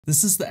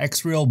This is the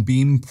XREAL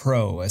Beam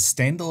Pro, a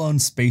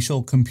standalone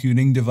spatial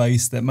computing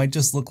device that might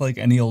just look like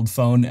any old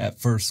phone at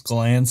first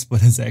glance,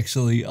 but is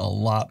actually a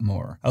lot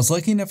more. I was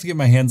lucky enough to get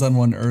my hands on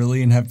one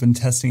early and have been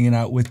testing it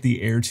out with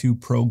the Air 2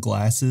 Pro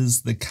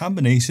glasses. The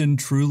combination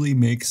truly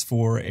makes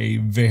for a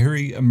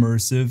very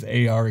immersive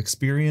AR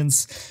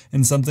experience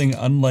and something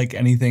unlike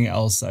anything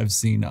else I've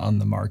seen on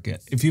the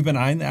market. If you've been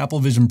eyeing the Apple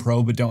Vision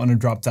Pro but don't want to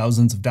drop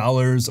thousands of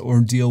dollars or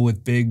deal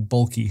with big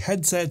bulky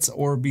headsets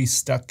or be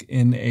stuck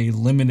in a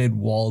limited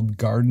walled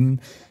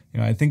garden,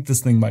 I think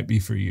this thing might be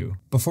for you.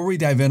 Before we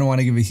dive in, I want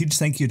to give a huge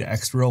thank you to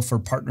XREAL for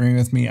partnering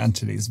with me on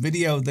today's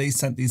video. They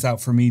sent these out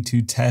for me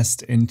to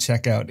test and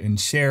check out and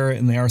share,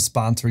 and they are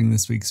sponsoring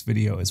this week's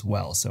video as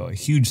well. So a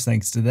huge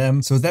thanks to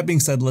them. So with that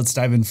being said, let's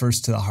dive in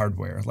first to the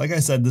hardware. Like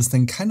I said, this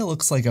thing kind of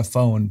looks like a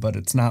phone, but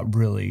it's not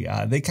really.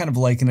 They kind of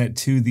liken it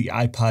to the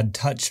iPod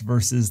Touch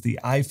versus the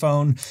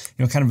iPhone,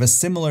 kind of a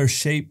similar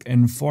shape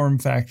and form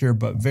factor,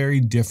 but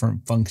very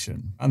different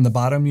function. On the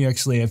bottom, you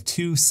actually have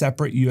two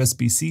separate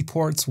USB-C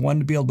ports, one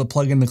to be able to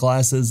plug in the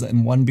glasses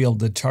and one be able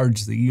to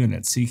charge the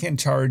unit. So you can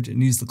charge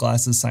and use the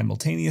glasses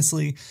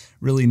simultaneously.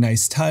 Really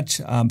nice touch,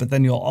 but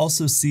then you'll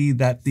also see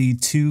that the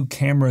two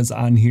cameras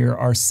on here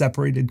are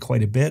separated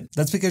quite a bit.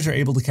 That's because you're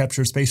able to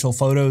capture spatial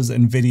photos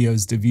and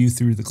videos to view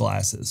through the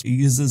glasses. It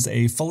uses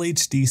a full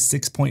HD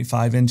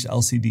 6.5-inch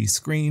LCD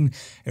screen.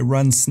 It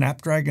runs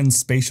Snapdragon's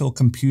spatial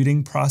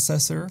computing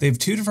processor. They have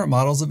two different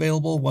models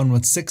available, one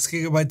with 6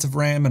 GB of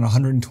RAM and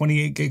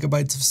 128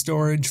 GB of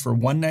storage for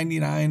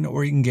 $199,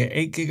 or you can get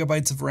 8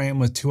 GB of RAM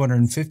with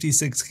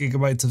 256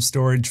 GB of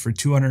storage for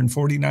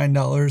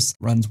 $249.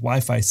 Runs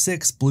Wi-Fi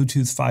 6, Bluetooth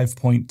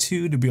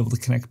 5.2 to be able to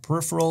connect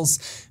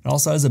peripherals. It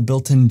also has a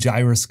built-in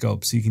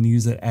gyroscope, so you can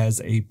use it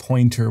as a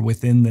pointer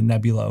within the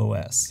Nebula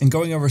OS. And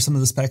going over some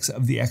of the specs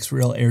of the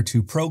XREAL Air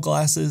 2 Pro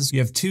glasses, you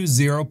have two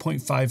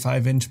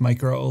 0.55-inch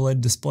micro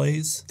OLED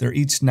displays. They're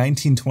each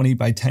 1920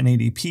 by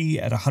 1080p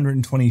at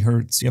 120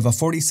 Hz. You have a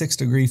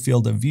 46-degree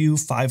field of view,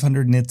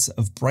 500 nits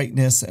of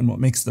brightness, and what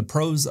makes the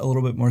Pros a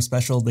little bit more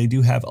special, they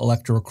do have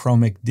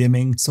electrochromic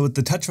dimming. So with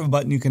the touch of a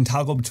button, you can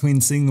toggle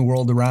between seeing the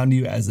world around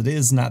you as it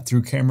is, not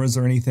through cameras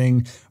or anything,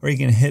 or you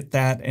can hit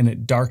that and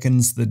it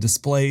darkens the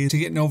display to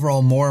get an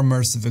overall more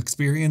immersive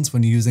experience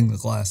when using the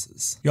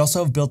glasses. You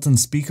also have built-in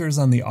speakers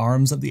on the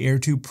arms of the Air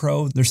 2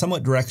 Pro. They're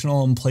somewhat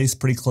directional and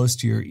placed pretty close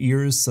to your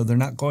ears, so they're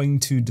not going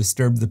to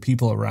disturb the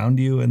people around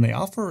you, and they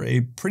offer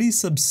a pretty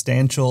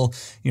substantial,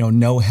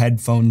 no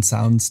headphone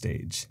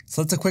soundstage.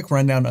 So that's a quick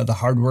rundown of the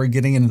hardware.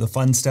 Getting into the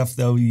fun stuff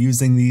though,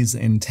 using these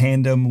in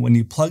tandem, when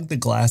you plug the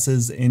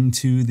glasses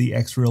into the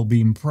XREAL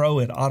Beam Pro,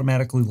 it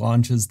automatically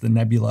launches the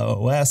Nebula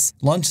OS,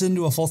 launches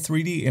into a full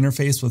 3D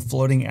interface with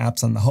floating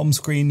apps on the home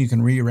screen. You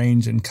can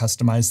rearrange and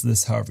customize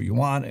this however you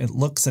want. It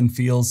looks and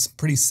feels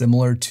pretty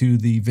similar to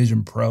the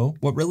Vision Pro.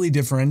 What really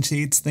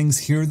differentiates things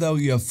here though,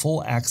 you have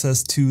full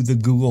access to the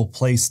Google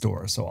Play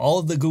Store. So all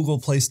of the Google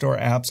Play Store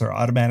apps are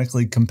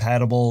automatically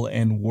compatible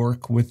and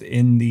work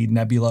within the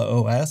Nebula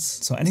OS.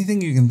 So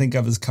anything you can think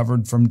of is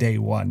covered from day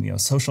one.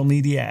 Social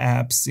media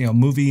apps,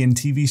 movie and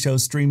TV show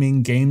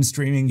streaming, game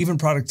streaming, even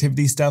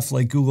productivity stuff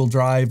like Google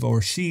Drive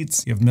or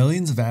Sheets. You have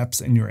millions of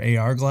apps in your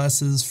AR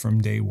glasses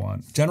from day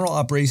one. General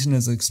operation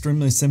is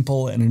extremely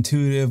simple and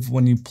intuitive.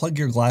 When you plug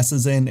your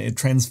glasses in, it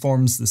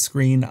transforms the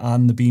screen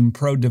on the Beam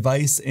Pro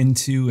device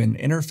into an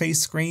interface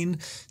screen,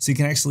 so you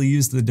can actually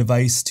use the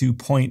device to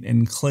point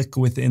and click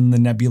within the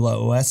Nebula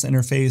OS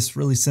interface.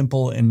 Really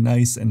simple and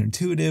nice and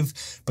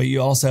intuitive, but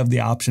you also have the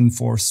option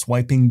for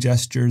swiping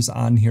gestures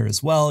on here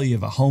as well. You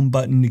have a home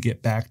button to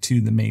get back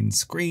to the main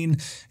screen.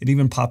 It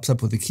even pops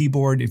up with a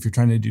keyboard if you're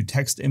trying to do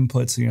text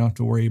input, so you don't have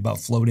to worry about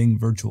floating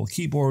virtual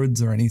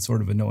keyboards or any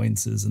sort of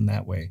annoyances in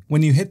that way.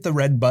 When you hit the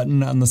red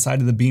button on the side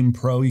of the Beam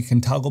Pro, you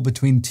can toggle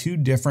between two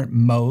different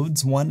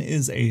modes. One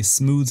is a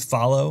smooth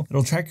follow.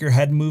 It'll track your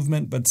head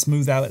movement but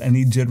smooth out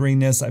any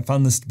jitteriness. I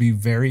found this to be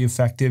very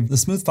effective. The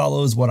smooth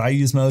follow is what I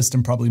use most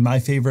and probably my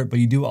favorite, but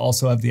you do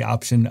also have the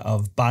option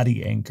of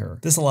body anchor.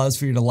 This allows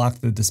for you to lock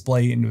the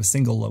display into a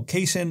single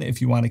location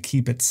if you want to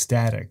keep it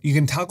static. You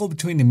can toggle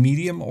between a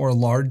medium or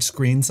large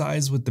screen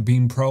size with the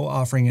Beam Pro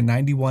offering a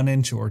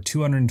 91-inch or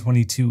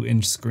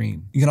 222-inch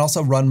screen. You can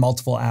also run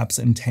multiple apps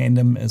in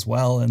tandem as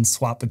well and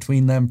swap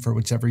between them for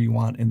whichever you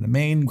want in the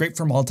main. Great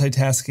for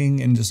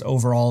multitasking and just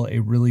overall a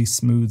really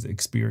smooth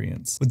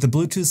experience. With the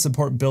Bluetooth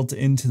support built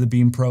into the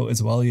Beam Pro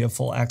as well, you have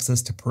full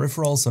access to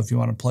peripherals, so if you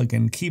want to plug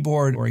in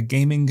keyboard or a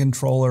gaming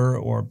controller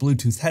or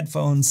Bluetooth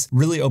headphones,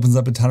 really opens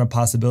up a ton of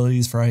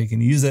possibilities for how you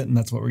can use it, and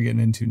that's what we're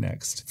getting into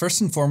next.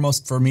 First and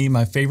foremost for me,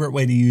 my favorite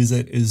way to use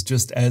it is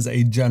just as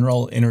a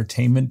general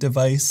entertainment device.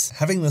 device.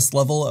 Having this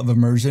level of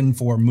immersion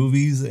for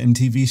movies and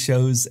TV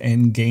shows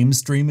and game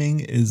streaming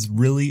is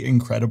really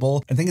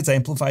incredible. I think it's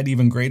amplified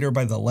even greater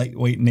by the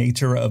lightweight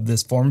nature of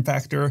this form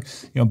factor.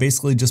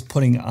 Basically just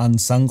putting on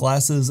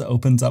sunglasses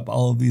opens up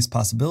all of these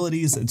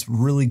possibilities. It's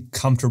really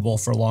comfortable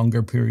for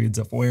longer periods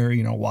of wear,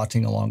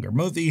 watching a longer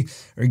movie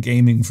or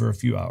gaming for a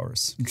few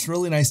hours. It's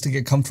really nice to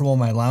get comfortable in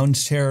my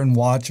lounge chair and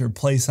watch or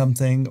play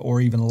something, or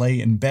even lay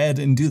in bed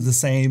and do the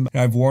same.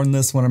 I've worn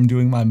this when I'm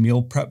doing my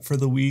meal prep for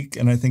the week,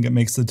 and I think it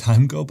makes the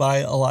time go by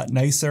a lot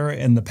nicer,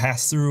 and the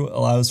pass-through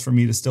allows for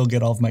me to still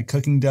get all of my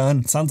cooking done.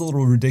 It sounds a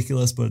little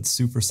ridiculous, but it's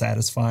super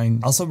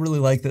satisfying. I also really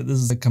like that this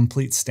is a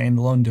complete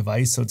standalone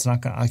device, so it's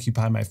not going to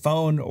occupy my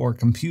phone or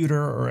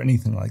computer or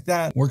anything like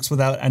that. Works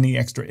without any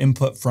extra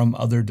input from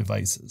other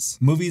devices.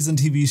 Movies and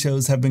TV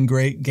shows have been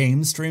great.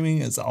 Game streaming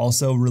is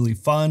also really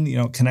fun.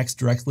 It connects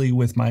directly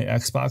with my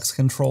Xbox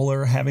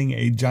controller. Having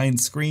a giant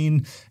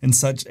screen and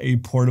such a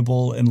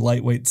portable and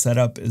lightweight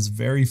setup is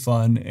very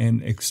fun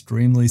and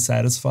extremely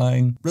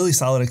satisfying. Really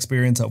solid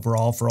experience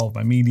overall for all of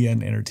my media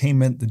and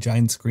entertainment. The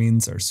giant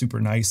screens are super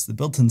nice. The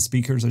built-in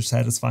speakers are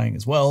satisfying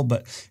as well,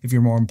 but if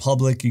you're more in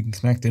public, you can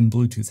connect in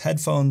Bluetooth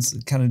headphones.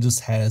 It kind of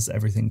just has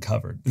everything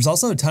covered. There's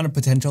also a ton of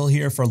potential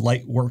here for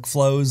light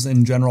workflows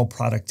and general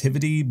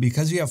productivity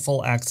because you have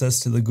full access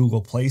to the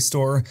Google Play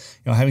Store.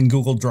 Having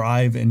Google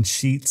Drive and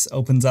Sheets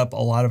opens up a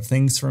lot of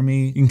things for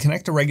me. You can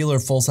connect a regular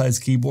full-size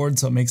keyboard,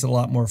 so it makes it a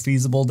lot more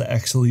feasible to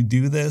actually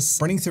do this.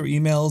 Running through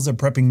emails or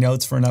prepping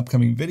notes for an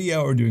upcoming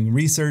video or doing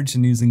research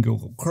and using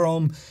Google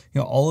Chrome,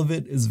 all of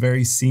it is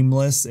very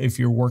seamless. If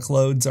your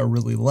workloads are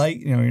really light,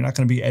 you're not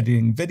going to be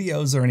editing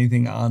videos or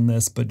anything on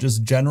this, but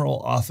just general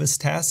office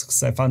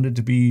tasks, I found it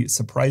to be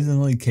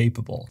surprisingly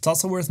capable. It's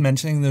also worth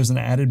mentioning there's an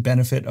added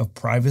benefit of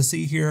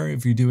privacy here.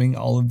 If you're doing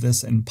all of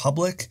this in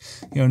public,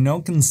 no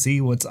one can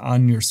see what's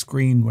on your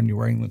screen when you're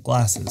wearing the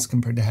glasses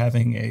compared to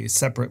having a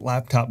separate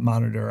laptop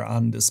monitor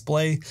on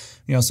display.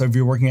 So if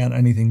you're working on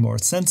anything more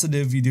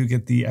sensitive, you do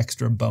get the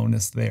extra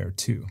bonus there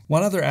too.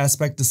 One other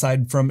aspect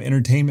aside from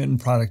entertainment and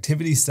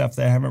productivity stuff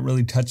that I haven't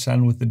really touched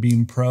on with the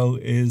Beam Pro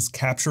is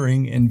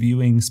capturing and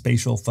viewing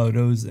spatial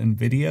photos and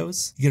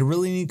videos. You get a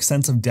really unique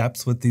sense of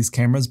depth with these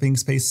cameras being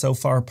spaced so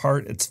far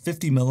apart. It's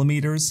 50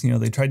 millimeters.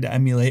 They tried to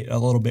emulate a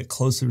little bit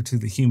closer to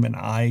the human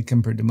eye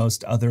compared to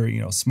most other,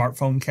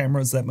 smartphone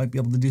cameras that might be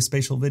able to do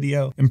spatial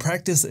video. In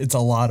practice, it's a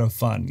lot of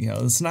fun.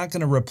 It's not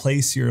going to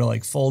replace your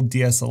full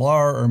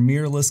DSLR or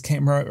mirrorless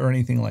camera or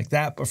anything like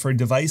that, but for a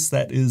device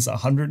that is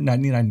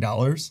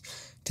 $199,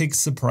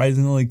 takes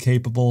surprisingly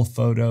capable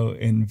photo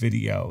and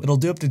video. It'll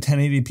do up to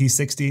 1080p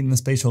 60 in the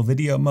spatial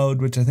video mode,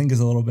 which I think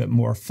is a little bit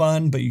more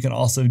fun, but you can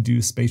also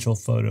do spatial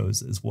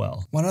photos as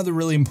well. One other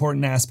really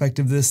important aspect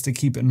of this to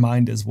keep in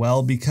mind as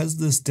well, because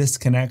this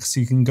disconnects,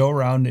 you can go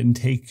around and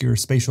take your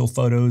spatial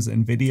photos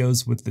and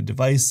videos with the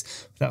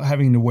device without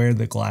having to wear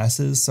the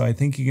glasses. So I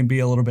think you can be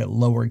a little bit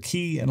lower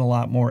key in a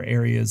lot more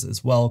areas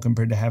as well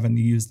compared to having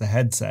to use the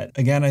headset.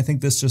 Again, I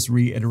think this just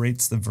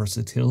reiterates the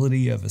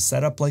versatility of a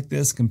setup like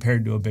this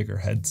compared to a bigger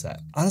headset.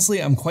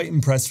 Honestly, I'm quite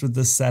impressed with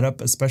this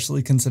setup,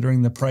 especially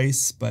considering the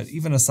price, but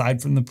even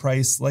aside from the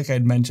price, like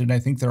I'd mentioned, I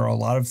think there are a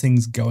lot of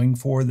things going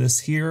for this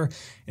here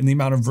and the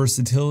amount of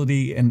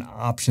versatility and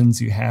options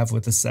you have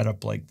with a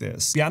setup like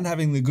this. Beyond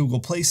having the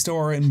Google Play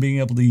Store and being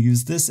able to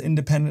use this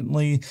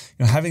independently,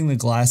 having the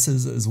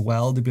glasses as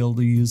well to be able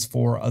to use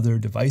for other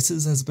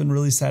devices has been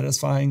really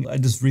satisfying. I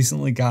just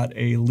recently got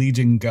a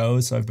Legion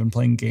Go, so I've been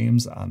playing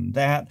games on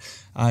that.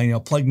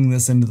 Plugging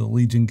this into the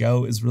Legion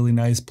Go is really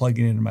nice.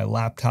 Plugging it into my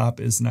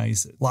laptop is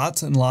nice.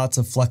 Lots and lots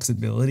of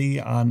flexibility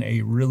on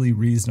a really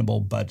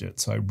reasonable budget,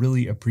 so I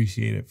really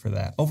appreciate it for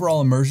that.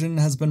 Overall immersion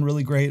has been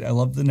really great. I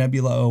love the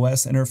Nebula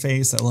OS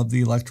interface. I love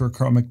the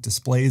electrochromic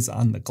displays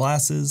on the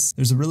glasses.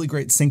 There's a really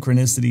great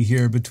synchronicity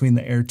here between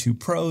the Air 2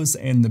 Pros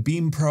and the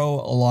Beam Pro,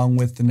 along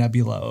with the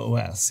Nebula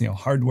OS.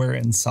 Hardware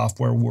and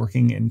software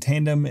working in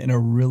tandem in a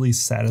really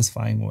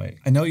satisfying way.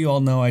 I know you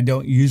all know I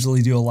don't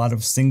usually do a lot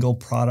of single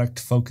product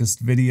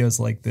focused videos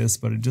like this,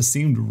 but it just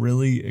seemed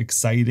really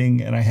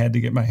exciting and I had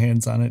to get my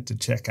hands on it to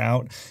check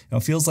out.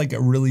 It feels like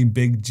a really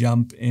big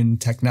jump in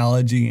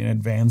technology and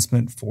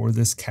advancement for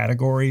this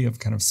category of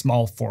kind of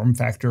small form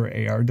factor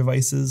AR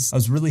devices. I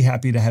was really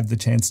happy to have the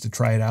chance to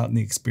try it out and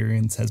the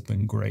experience has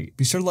been great.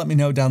 Be sure to let me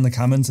know down in the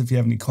comments if you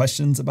have any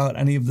questions about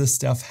any of this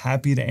stuff.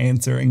 Happy to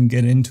answer and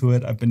get into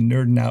it. I've been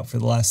nerding out for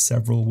the last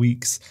several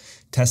weeks,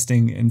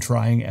 testing and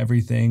trying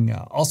everything.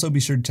 Also be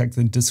sure to check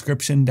the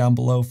description down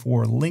below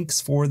for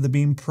links for the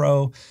Beam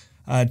Pro.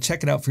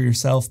 Check it out for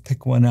yourself,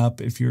 pick one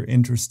up if you're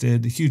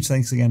interested. Huge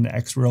thanks again to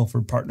XREAL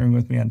for partnering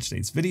with me on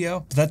today's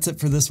video. But that's it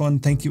for this one.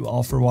 Thank you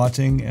all for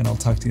watching and I'll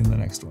talk to you in the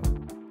next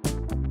one.